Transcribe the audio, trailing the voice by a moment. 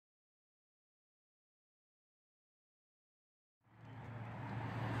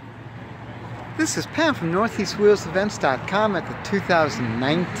This is Pam from NortheastWheelsEvents.com at the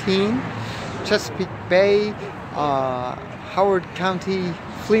 2019 Chesapeake Bay, Howard County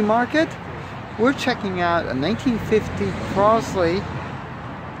Flea Market. We're checking out a 1950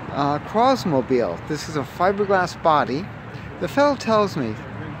 Crosmobile. This is a fiberglass body. The fellow tells me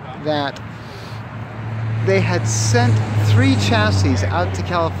that they had sent 3 chassis out to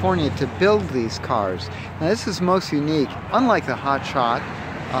California to build these cars. Now this is most unique, unlike the Hot Shot.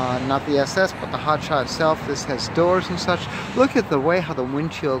 Not the SS, but the Hot Shot itself. This has doors and such. Look at the way how the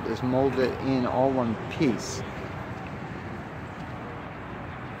windshield is molded in all one piece.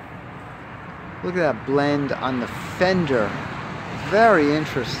 Look at that blend on the fender. Very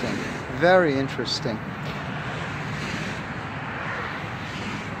interesting. Very interesting.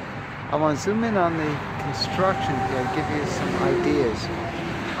 I want to zoom in on the construction here, give you some ideas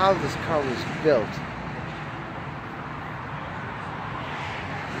how this car was built.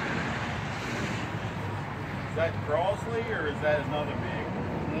 Is that Crosley or is that another vehicle?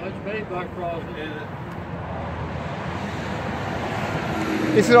 No, it's made by Crosley.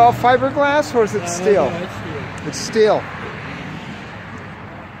 Is it all fiberglass or is it steel? No, it's steel. It's steel.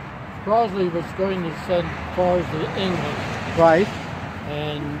 Crosley was going to send cars to England. Right.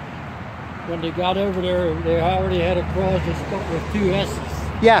 And when they got over there, they already had a Crosley with 2 S's.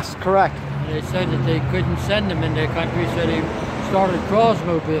 Yes, correct. And they said that they couldn't send them in their country, so they started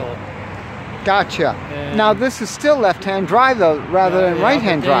Crosmobile. Gotcha. And now this is still left-hand drive though, rather than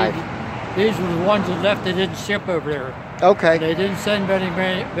right-hand drive. These were the ones that left. They didn't ship over there. Okay. They didn't send very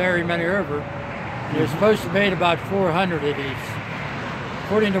many over. And they're supposed to be made about 400 of these,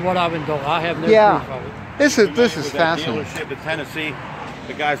 according to what I've been told. I have no proof of it. This is fascinating. Dealership in Tennessee,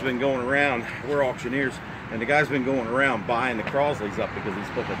 the guy's been going around. We're auctioneers, and the guy's been going around buying the Crosleys up because he's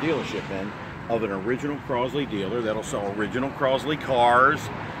putting a dealership in of an original Crosley dealer that'll sell original Crosley cars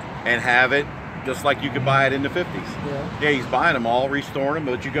and have it just like you could buy it in the 50s. Yeah, he's buying them all, restoring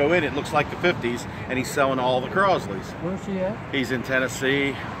them, but you go in, it looks like the 50s, and he's selling all the Crosleys. Where's he at? He's in Tennessee.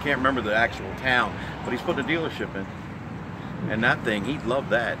 I can't remember the actual town, but he's putting a dealership in. And that thing, he'd love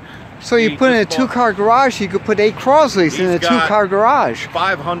that. So you put in a 2-car garage, you could put 8 Crosleys in a 2-car garage.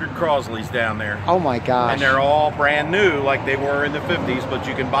 500 Crosleys down there. Oh my gosh. And they're all brand new like they were in the 50s, but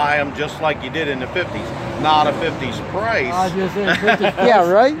you can buy them just like you did in the 50s. Not a 50s price. I just said 50s price. Yeah,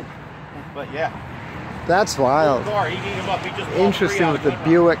 right? But yeah. That's wild. Car, he'd eat 'em up. He just interesting with the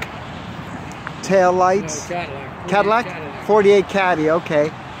Buick tail lights. No, Cadillac? 48 Caddy,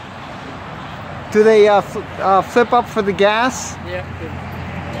 okay. Do they flip up for the gas? Yeah.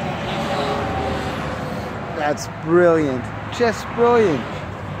 That's brilliant. Just brilliant.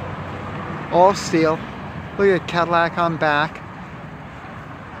 All steel. Look at Cadillac on back.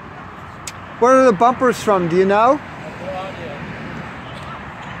 Where are the bumpers from? Do you know?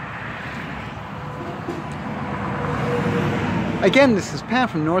 Again, this is Pam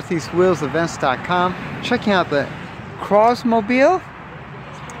from NortheastWheelsEvents.com, checking out the Crosmobile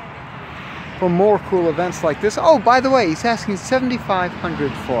for more cool events like this. Oh, by the way, he's asking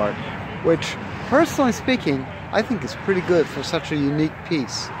 $7,500 for it, which, personally speaking, I think is pretty good for such a unique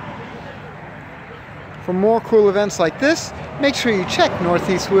piece. For more cool events like this, make sure you check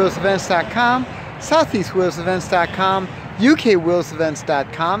NortheastWheelsEvents.com, SoutheastWheelsEvents.com,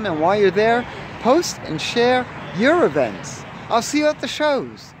 UKWheelsEvents.com, and while you're there, post and share your events. I'll see you at the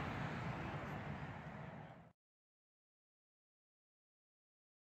shows.